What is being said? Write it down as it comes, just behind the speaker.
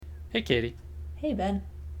Hey, Katie. Hey, Ben.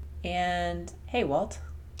 And hey, Walt.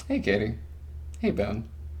 Hey, Katie. Hey, Ben.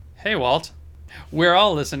 Hey, Walt. We're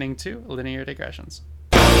all listening to Linear Digressions.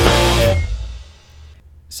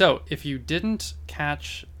 So, if you didn't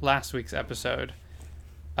catch last week's episode,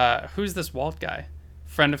 who's this Walt guy?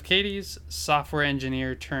 Friend of Katie's, software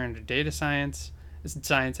engineer turned data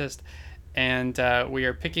scientist, and we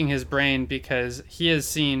are picking his brain because he has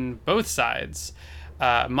seen both sides.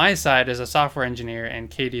 My side as a software engineer, and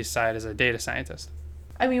Katie's side as a data scientist.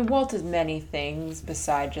 I mean, Walt is many things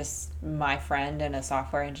beside just my friend and a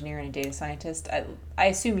software engineer and a data scientist. I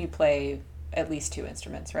assume you play at least two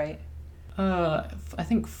instruments, right? I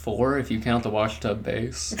think 4 if you count the washtub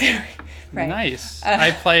bass. Right. Nice. I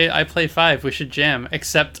play 5. We should jam.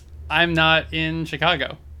 Except I'm not in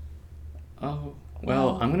Chicago. Oh,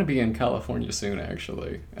 well, I'm going to be in California soon,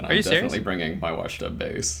 actually. And Are I'm you serious? definitely bringing my washtub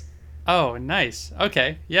bass. Oh, nice.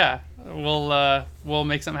 Okay, yeah. We'll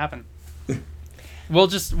make something happen. We'll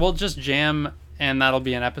just jam, and that'll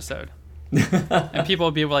be an episode. And people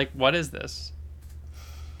will be like, "What is this?"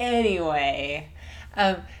 Anyway,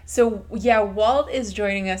 so yeah, Walt is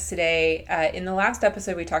joining us today. In the last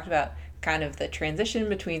episode, we talked about kind of the transition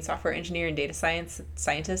between software engineer and data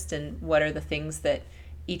scientist, and what are the things that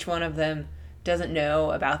each one of them doesn't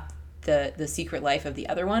know about the secret life of the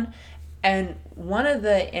other one. And one of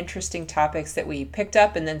the interesting topics that we picked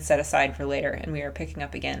up and then set aside for later, and we are picking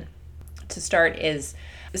up again to start, is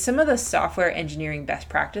some of the software engineering best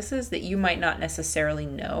practices that you might not necessarily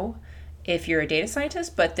know if you're a data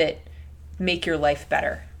scientist, but that make your life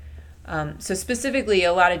better. So specifically,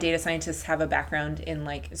 a lot of data scientists have a background in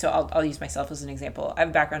I'll use myself as an example. I have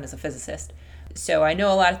a background as a physicist. So I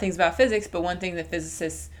know a lot of things about physics, but one thing that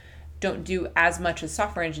physicists don't do as much as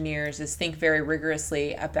software engineers is think very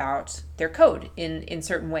rigorously about their code in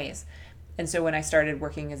certain ways. And so when I started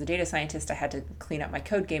working as a data scientist, I had to clean up my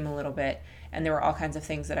code game a little bit. And there were all kinds of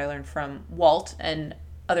things that I learned from Walt and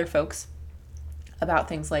other folks about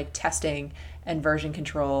things like testing and version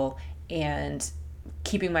control and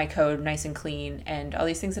keeping my code nice and clean and all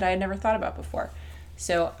these things that I had never thought about before.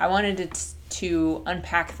 So I wanted to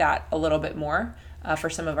unpack that a little bit more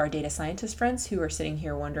for some of our data scientist friends who are sitting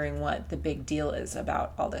here wondering what the big deal is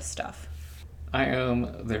about all this stuff. I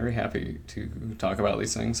am very happy to talk about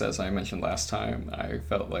these things. As I mentioned last time, I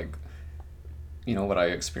felt like, what I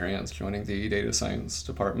experienced joining the data science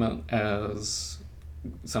department as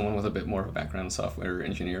someone with a bit more of a background in software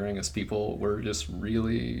engineering, as people were just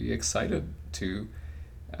really excited to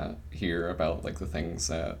hear about the things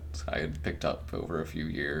that I had picked up over a few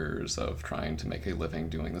years of trying to make a living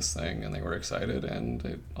doing this thing, and they were excited, and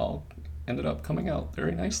it all ended up coming out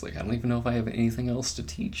very nicely. I don't even know if I have anything else to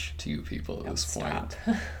teach to you people at this point.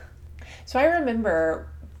 So I remember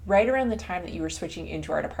right around the time that you were switching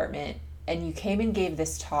into our department, and you came and gave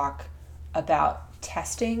this talk about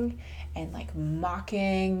testing and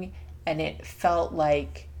mocking, and it felt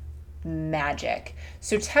like magic.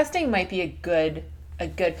 So testing might be a good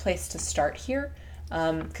place to start here,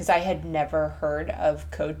 because I had never heard of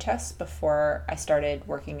code tests before I started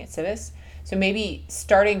working at Civis. So maybe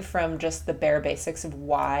starting from just the bare basics of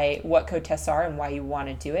what code tests are and why you want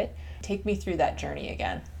to do it. Take me through that journey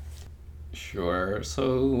again. Sure.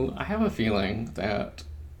 So I have a feeling that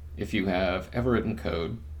if you have ever written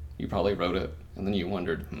code, you probably wrote it, and then you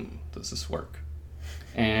wondered, does this work?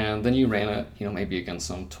 And then you ran it, maybe against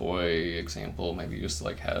some toy example. Maybe you just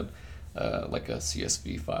had a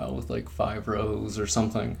CSV file with 5 rows or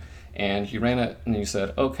something, and you ran it and you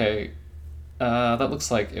said, okay, that looks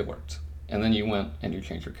like it worked. And then you went and you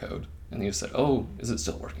changed your code, and you said, oh, is it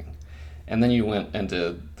still working? And then you went and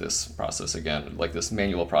did this process again, this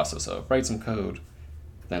manual process of write some code,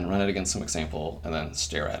 then run it against some example, and then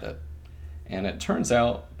stare at it. And it turns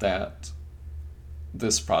out that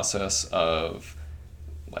this process of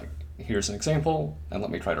here's an example, and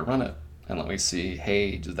let me try to run it, and let me see,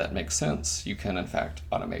 hey, does that make sense? You can, in fact,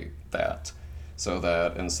 automate that, so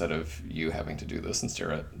that instead of you having to do this and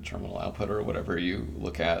stare at terminal output or whatever, you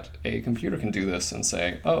look at a computer can do this and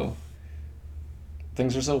say, oh,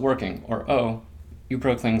 things are still working, or oh, you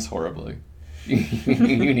broke things horribly.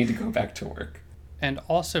 You need to go back to work. And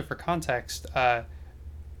also for context,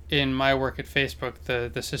 in my work at Facebook,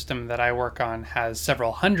 the system that I work on has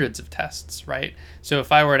several hundreds of tests, right? So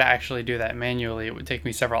if I were to actually do that manually, it would take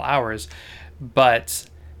me several hours. But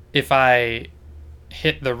if I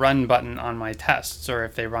hit the run button on my tests, or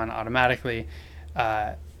if they run automatically,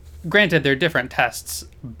 granted they're different tests,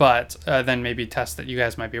 but than maybe tests that you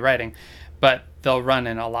guys might be writing, but they'll run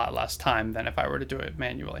in a lot less time than if I were to do it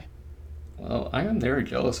manually. Well, I am very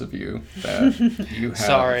jealous of you that you have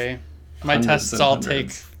Sorry, my hundreds tests and all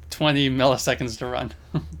hundreds. take 20 milliseconds to run.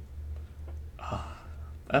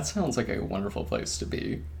 That sounds like a wonderful place to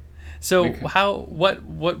be. So Because-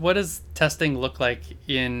 what does testing look like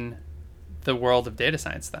in the world of data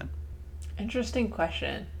science then? Interesting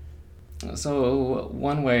question. So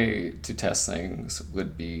one way to test things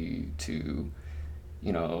would be to,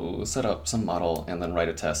 set up some model and then write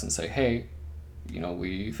a test and say, hey,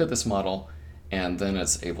 we fit this model, and then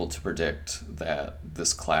it's able to predict that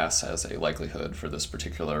this class has a likelihood for this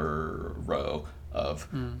particular row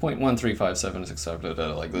of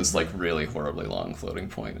 0.135767, like this like really horribly long floating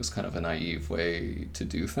point is kind of a naive way to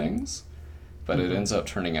do things. But it ends up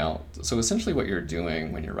turning out, so essentially what you're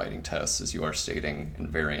doing when you're writing tests is you are stating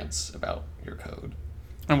invariance about your code.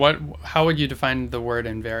 And how would you define the word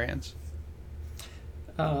invariance?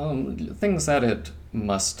 Things that it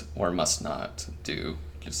must or must not do,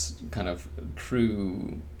 just kind of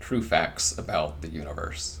true facts about the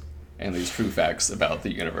universe. And these true facts about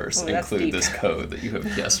the universe that's include deep. this code that you have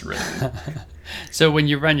just written. So when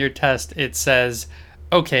you run your test, it says,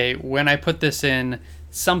 okay, when I put this in,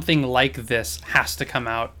 something like this has to come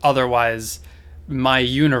out, otherwise my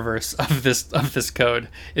universe of this code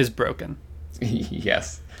is broken.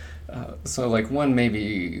 Yes. So like one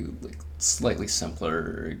maybe like slightly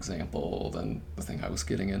simpler example than the thing I was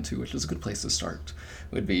getting into, which is a good place to start,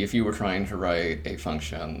 would be if you were trying to write a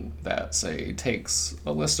function that, say, takes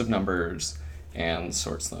a list of numbers and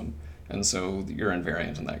sorts them. And so your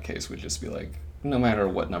invariant in that case would just be like, no matter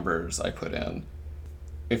what numbers I put in,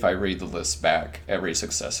 if I read the list back, every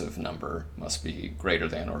successive number must be greater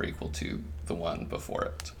than or equal to the one before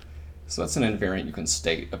it. So that's an invariant you can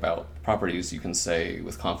state about properties you can say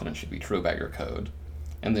with confidence should be true about your code.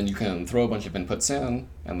 And then you can throw a bunch of inputs in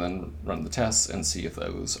and then run the tests and see if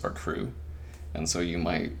those are true. And so you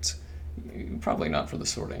might, probably not for the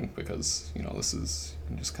sorting, because, this is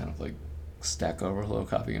just kind of like Stack Overflow,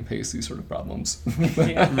 copy and paste, these sort of problems.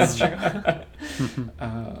 Yeah, that's true.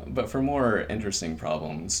 But for more interesting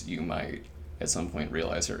problems, you might at some point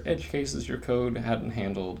realize there are edge cases your code hadn't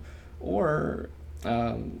handled, or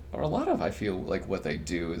a lot of, I feel like what they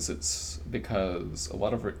do is it's because a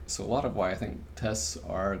lot of why I think tests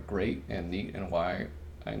are great and neat, and why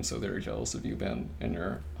I'm so very jealous of you, Ben, in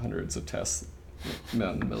your hundreds of tests in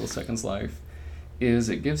Milliseconds life, is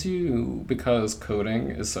it gives you, because coding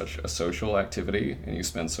is such a social activity and you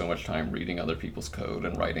spend so much time reading other people's code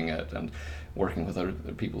and writing it and working with other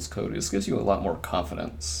people's code, it just gives you a lot more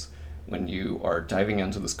confidence when you are diving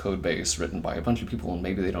into this code base written by a bunch of people and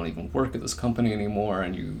maybe they don't even work at this company anymore,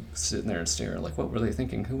 and you sit in there and stare like, what were they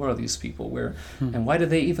thinking? Who are these people? Where and why did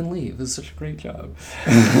they even leave? This is such a great job.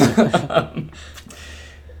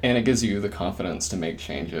 And it gives you the confidence to make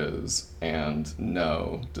changes and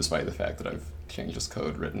know, despite the fact that I've changed this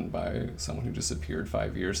code written by someone who disappeared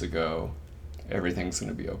 5 years ago, everything's going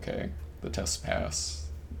to be okay. The tests pass.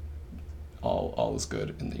 All is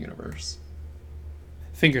good in the universe.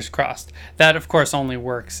 Fingers crossed. That, of course, only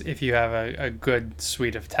works if you have a good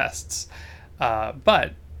suite of tests.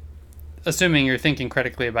 But assuming you're thinking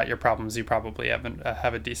critically about your problems, you probably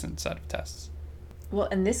have a decent set of tests. Well,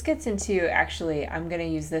 and this gets into, actually, I'm going to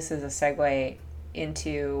use this as a segue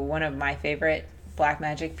into one of my favorite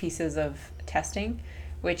Blackmagic pieces of testing,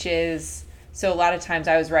 which is, so a lot of times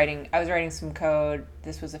I was writing some code,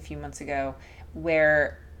 this was a few months ago,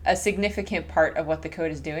 where a significant part of what the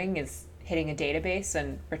code is doing is hitting a database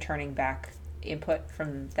and returning back input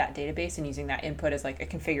from that database and using that input as like a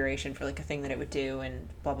configuration for like a thing that it would do and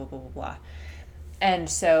blah, blah, blah, blah, blah. And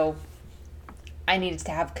so I needed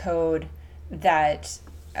to have code that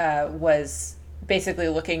was basically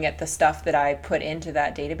looking at the stuff that I put into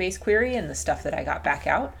that database query and the stuff that I got back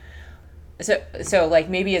out. So like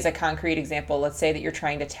maybe as a concrete example, let's say that you're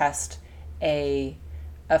trying to test a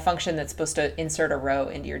function that's supposed to insert a row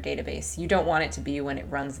into your database. You don't want it to be when it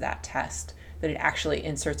runs that test that it actually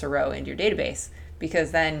inserts a row into your database,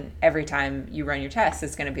 because then every time you run your test,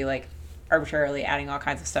 it's going to be like arbitrarily adding all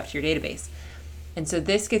kinds of stuff to your database. And so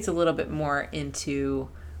this gets a little bit more into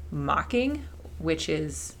mocking, which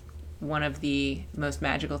is one of the most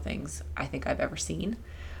magical things I think I've ever seen.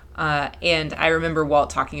 And I remember Walt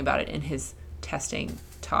talking about it in his testing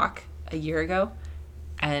talk a year ago,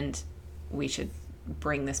 and we should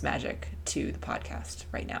bring this magic to the podcast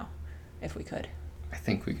right now, if we could. I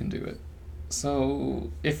think we can do it.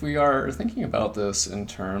 So if we are thinking about this in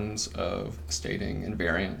terms of stating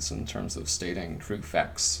invariance, in terms of stating true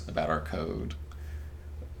facts about our code,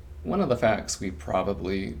 one of the facts we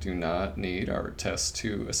probably do not need our test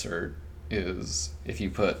to assert is if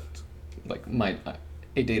you put, like,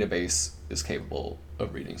 a database is capable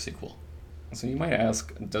of reading SQL. So you might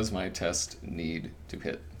ask, does my test need to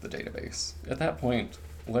hit the database? At that point,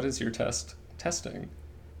 what is your test testing?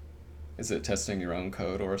 Is it testing your own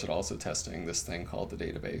code, or is it also testing this thing called the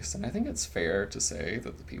database? And I think it's fair to say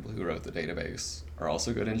that the people who wrote the database are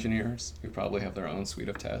also good engineers who probably have their own suite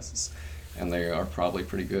of tests, and they are probably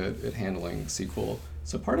pretty good at handling SQL.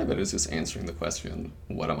 So part of it is just answering the question,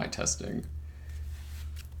 what am I testing?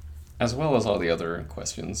 As well as all the other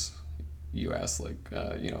questions you ask, like,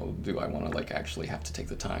 do I want to actually have to take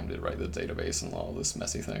the time to write the database and all this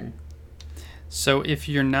messy thing? So if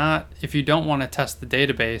you don't want to test the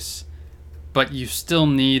database, but you still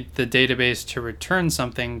need the database to return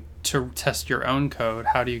something to test your own code,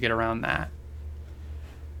 how do you get around that?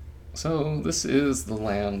 So this is the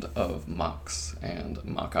land of mocks and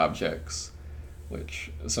mock objects,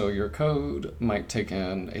 so your code might take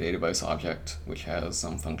in a database object which has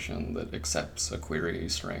some function that accepts a query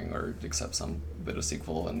string or accepts some bit of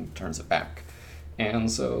SQL and turns it back.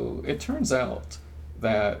 And so it turns out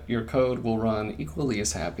that your code will run equally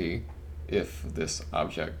as happy if this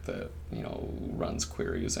object that runs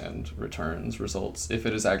queries and returns results, if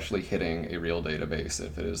it is actually hitting a real database,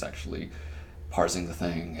 if it is actually parsing the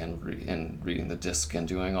thing and reading the disk and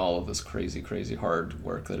doing all of this crazy hard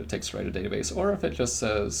work that it takes to write a database, or if it just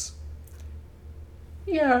says,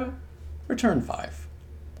 return 5.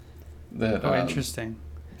 Interesting.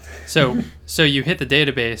 So you hit the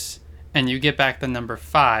database and you get back the number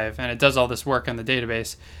 5, and it does all this work on the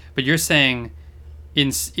database, but you're saying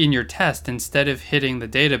in your test, instead of hitting the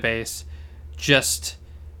database, just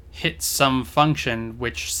hit some function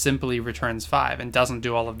which simply returns 5 and doesn't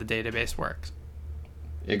do all of the database work.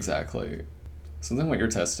 Exactly. So then what you're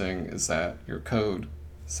testing is that your code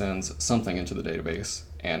sends something into the database,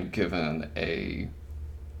 and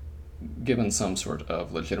given some sort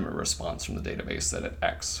of legitimate response from the database, that it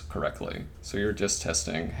acts correctly. So you're just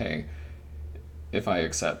testing, hey, if I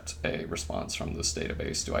accept a response from this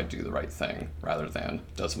database, do I do the right thing, rather than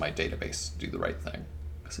does my database do the right thing?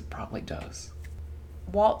 Because it probably does.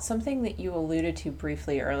 Walt, something that you alluded to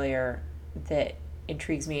briefly earlier that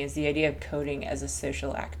intrigues me is the idea of coding as a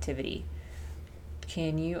social activity.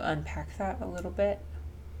 Can you unpack that a little bit?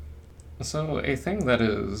 So a thing that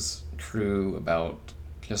is true about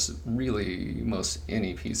just really most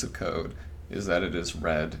any piece of code is that it is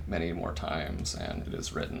read many more times and it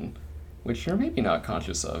is written, which you're maybe not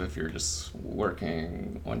conscious of if you're just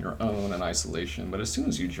working on your own in isolation. But as soon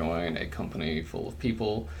as you join a company full of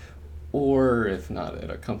people, or if not at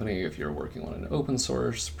a company, if you're working on an open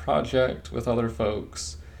source project with other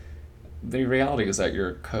folks, the reality is that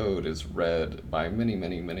your code is read by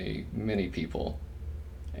many people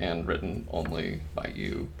and written only by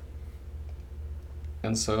you.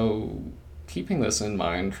 And so keeping this in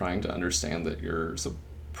mind, trying to understand that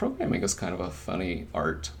programming is kind of a funny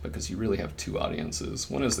art, because you really have two audiences.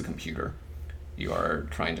 One is the computer. You are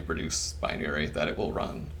trying to produce binary that it will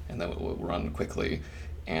run, and that it will run quickly,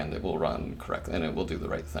 and it will run correctly, and it will do the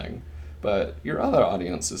right thing. But your other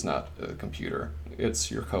audience is not a computer.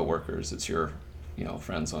 It's your coworkers, it's your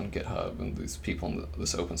friends on GitHub, and these people in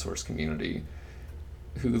this open source community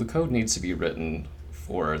who the code needs to be written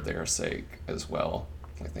for their sake as well.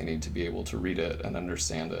 Like, they need to be able to read it and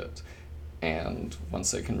understand it. And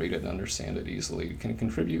once they can read it and understand it easily, can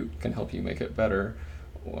contribute, can help you make it better,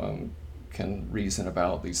 can reason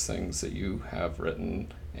about these things that you have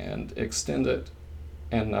written and extend it,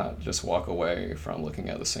 and not just walk away from looking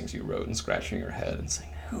at the things you wrote and scratching your head and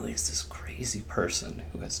saying, who is this crazy person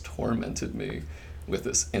who has tormented me with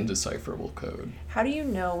this indecipherable code? How do you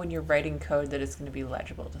know when you're writing code that it's going to be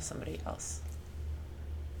legible to somebody else?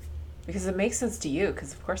 Because it makes sense to you,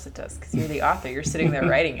 because of course it does, because you're the author, you're sitting there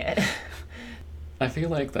writing it. I feel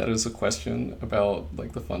like that is a question about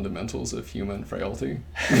the fundamentals of human frailty.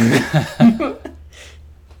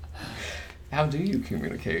 How do you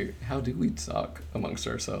communicate? How do we talk amongst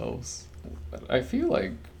ourselves? I feel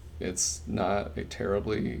like it's not a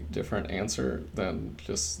terribly different answer than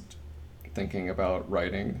just thinking about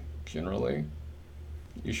writing generally.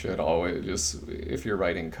 You should always just, if you're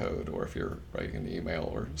writing code or if you're writing an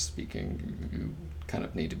email or speaking, you kind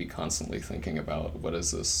of need to be constantly thinking about, what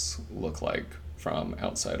does this look like from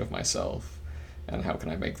outside of myself, and how can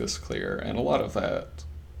I make this clear? And a lot of that,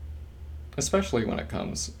 especially when it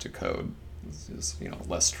comes to code, is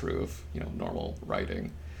less true of normal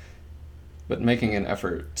writing. But making an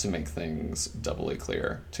effort to make things doubly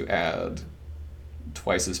clear, to add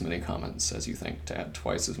twice as many comments as you think, to add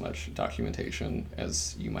twice as much documentation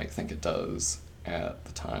as you might think it does at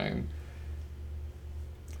the time.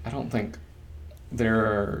 I don't think there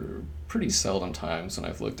are pretty seldom times when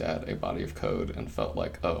I've looked at a body of code and felt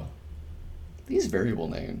like, oh, these variable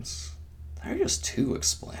names, they're just too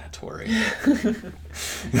explanatory.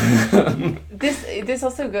 This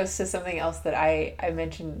also goes to something else that I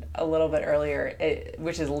mentioned a little bit earlier,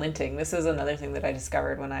 which is linting. This is another thing that I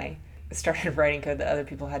discovered when I started writing code that other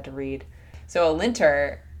people had to read. So a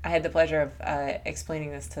linter, I had the pleasure of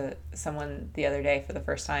explaining this to someone the other day for the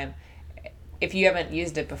first time. If you haven't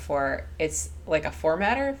used it before, it's like a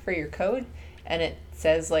formatter for your code, and it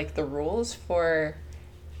says like the rules for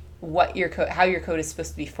what your code, how your code is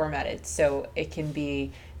supposed to be formatted. So it can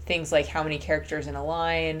be things like how many characters in a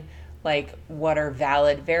line, like what are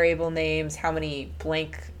valid variable names, how many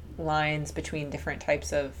blank lines between different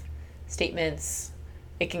types of statements.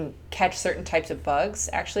 It can catch certain types of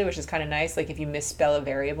bugs, actually, which is kind of nice. Like if you misspell a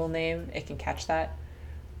variable name, it can catch that.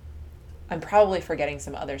 I'm probably forgetting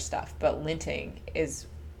some other stuff, but linting is,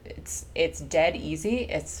 it's dead easy.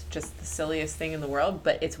 It's just the silliest thing in the world,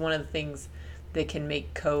 but it's one of the things that can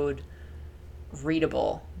make code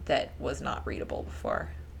readable that was not readable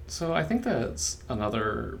before. So I think that's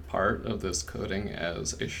another part of this coding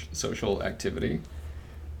as a social activity.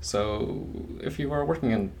 So if you are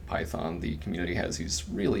working in Python, the community has these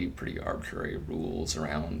really pretty arbitrary rules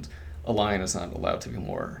around a line is not allowed to be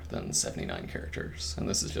more than 79 characters, and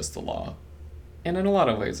this is just the law. And in a lot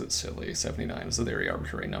of ways it's silly. 79 is a very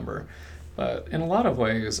arbitrary number. But in a lot of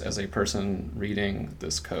ways, as a person reading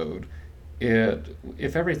this code,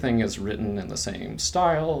 if everything is written in the same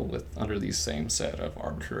style under these same set of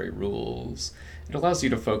arbitrary rules, it allows you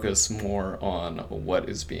to focus more on what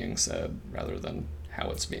is being said rather than how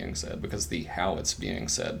it's being said, because the how it's being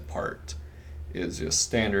said part is just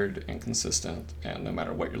standard and consistent, and no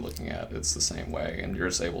matter what you're looking at, it's the same way, and you're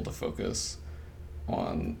just able to focus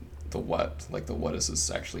on the what, like the what is this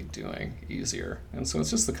actually doing, easier. And so it's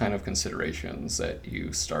just the kind of considerations that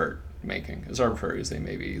you start making, as arbitrary as they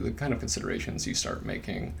may be, the kind of considerations you start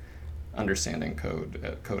making understanding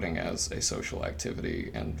coding as a social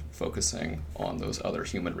activity and focusing on those other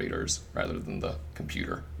human readers rather than the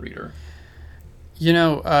computer reader. You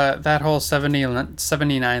know, that whole 79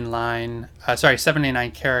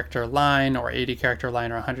 character line, or 80 character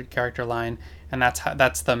line, or 100 character line, and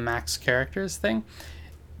that's the max characters thing.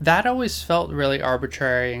 That always felt really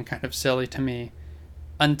arbitrary and kind of silly to me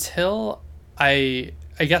until I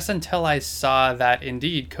saw that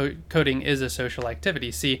indeed coding is a social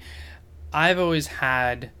activity. See, I've always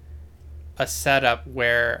had a setup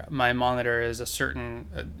where my monitor is a certain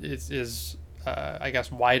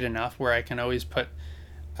wide enough where I can always put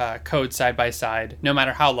code side by side, no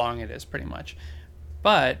matter how long it is, pretty much.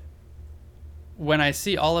 But when I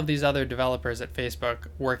see all of these other developers at Facebook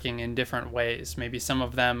working in different ways, maybe some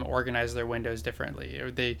of them organize their windows differently, or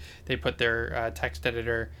they put their text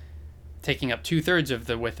editor taking up 2/3 of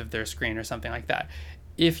the width of their screen or something like that.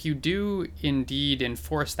 If you do indeed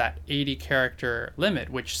enforce that 80 character limit,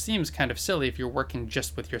 which seems kind of silly if you're working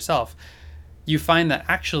just with yourself, you find that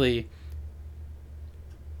actually,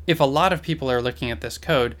 if a lot of people are looking at this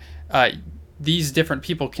code, these different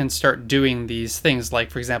people can start doing these things,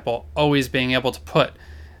 like, for example, always being able to put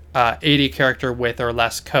 80 character width or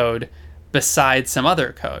less code beside some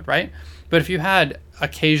other code, right? But if you had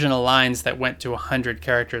occasional lines that went to 100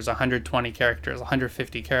 characters, 120 characters,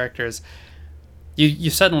 150 characters,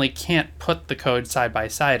 you suddenly can't put the code side by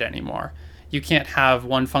side anymore. You can't have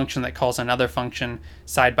one function that calls another function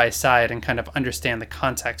side by side and kind of understand the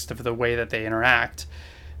context of the way that they interact,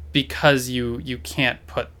 because you can't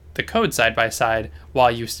put the code side by side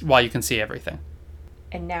while you can see everything.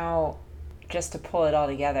 And now, just to pull it all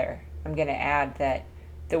together, I'm going to add that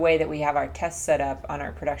the way that we have our tests set up on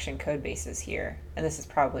our production code bases here, and this is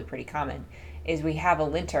probably pretty common, is we have a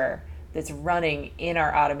linter that's running in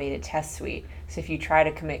our automated test suite. So if you try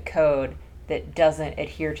to commit code that doesn't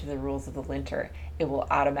adhere to the rules of the linter, it will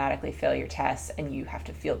automatically fail your tests, and you have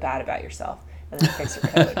to feel bad about yourself and then fix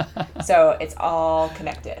your code. So it's all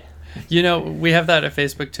connected. You know, we have that at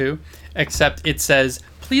Facebook too, except it says,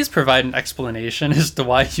 please provide an explanation as to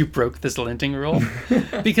why you broke this linting rule.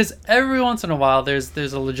 Because every once in a while there's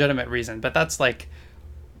a legitimate reason, but that's like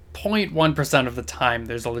 0.1% of the time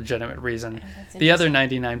there's a legitimate reason. The other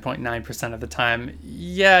 99.9% of the time,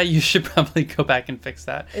 yeah, you should probably go back and fix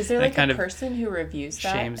that. Is there like a person who reviews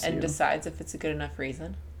that and decides if it's a good enough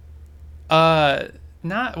reason?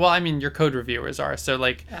 Not well. I mean, your code reviewers are. So,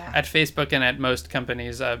 like at Facebook and at most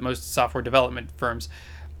companies, most software development firms,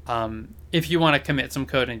 if you want to commit some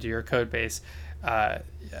code into your code base,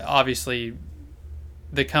 obviously,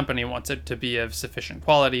 the company wants it to be of sufficient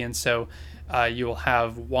quality, and so you will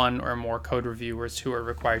have one or more code reviewers who are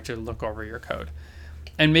required to look over your code.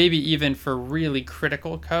 And maybe even for really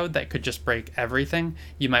critical code that could just break everything,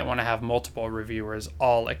 you might want to have multiple reviewers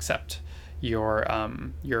all accept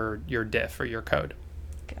your diff or your code.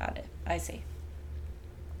 Got it. I see.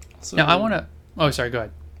 So, Now I want to. Oh, sorry. Go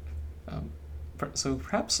ahead. So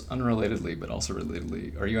perhaps unrelatedly, but also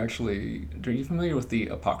relatedly, are you familiar with the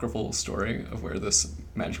apocryphal story of where this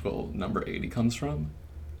magical number 80 comes from?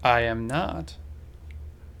 I am not.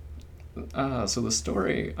 So the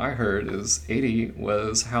story I heard is 80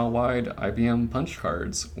 was how wide IBM punch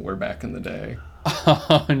cards were back in the day.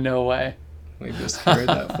 Oh, no way. We just carried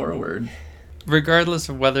that forward. Regardless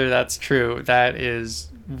of whether that's true, that is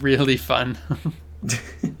really fun.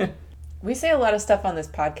 We say a lot of stuff on this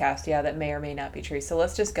podcast, that may or may not be true. So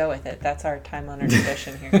let's just go with it. That's our time-honored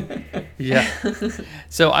tradition here. Yeah.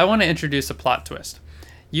 So I want to introduce a plot twist.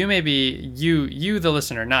 You may be, you the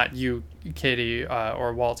listener, not you, Katie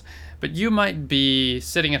or Walt, but you might be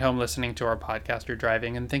sitting at home listening to our podcast or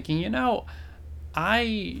driving and thinking,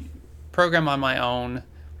 I program on my own.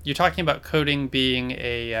 You're talking about coding being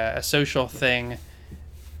a social thing.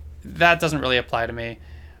 That doesn't really apply to me.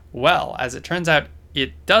 Well, as it turns out,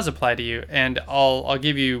 it does apply to you, and I'll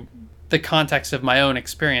give you the context of my own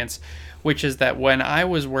experience, which is that when I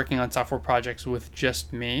was working on software projects with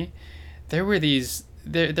just me, there were these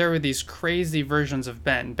crazy versions of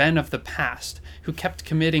Ben of the past, who kept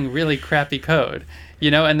committing really crappy code,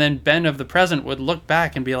 and then Ben of the present would look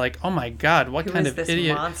back and be like, oh my God, what kind of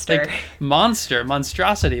idiot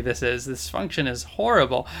monstrosity this is. This function is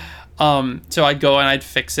horrible. So I'd go and I'd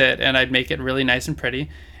fix it and I'd make it really nice and pretty.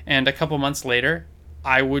 And a couple months later,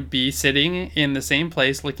 I would be sitting in the same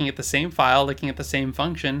place, looking at the same file, looking at the same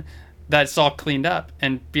function that's all cleaned up,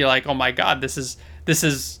 and be like, oh my God, this is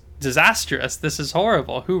disastrous. This is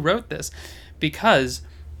horrible. Who wrote this? Because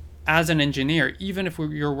as an engineer, even if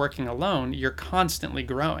you're working alone, you're constantly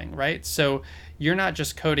growing, right? So you're not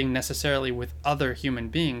just coding necessarily with other human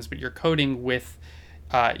beings, but you're coding with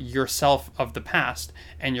yourself of the past,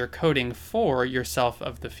 and you're coding for yourself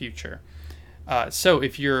of the future. So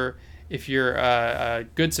if you're a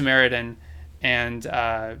good Samaritan and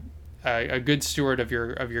a good steward of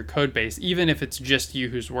your code base, even if it's just you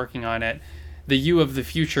who's working on it, the you of the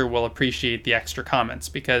future will appreciate the extra comments,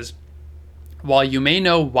 because while you may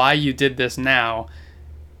know why you did this now,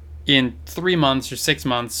 in 3 months or 6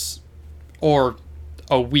 months or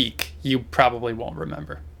a week, you probably won't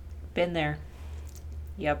remember. Been there.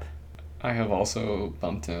 Yep. I have also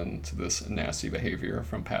bumped into this nasty behavior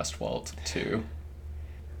from past Walt too.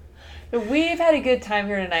 We've had a good time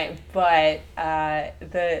here tonight, but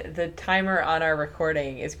the timer on our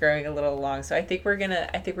recording is growing a little long, so I think we're gonna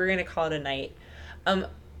call it a night.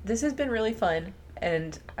 This has been really fun,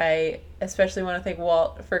 and I especially want to thank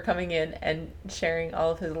Walt for coming in and sharing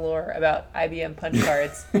all of his lore about IBM punch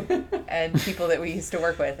cards and people that we used to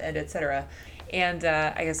work with, and etc. And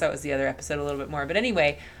I guess that was the other episode a little bit more. But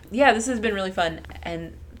anyway, this has been really fun,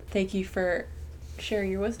 and thank you for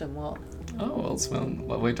sharing your wisdom, Walt. Oh, well, it's been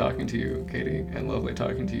lovely talking to you, Katie, and lovely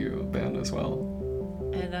talking to you, Ben, as well.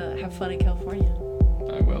 And have fun in California.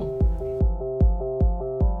 I will.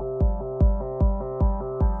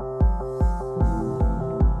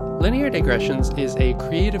 Linear Digressions is a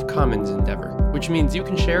Creative Commons endeavor, which means you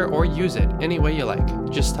can share or use it any way you like.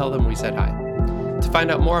 Just tell them we said hi. To find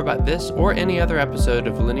out more about this or any other episode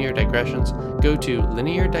of Linear Digressions, go to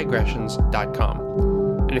lineardigressions.com.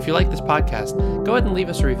 And if you like this podcast, go ahead and leave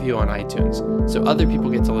us a review on iTunes so other people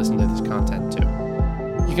get to listen to this content too.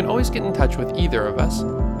 You can always get in touch with either of us.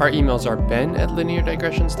 Our emails are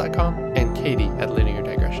ben@lineardigressions.com and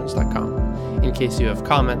katie@lineardigressions.com in case you have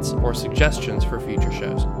comments or suggestions for future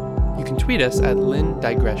shows. You can tweet us at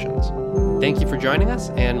lindigressions. Thank you for joining us,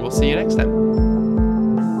 and we'll see you next time.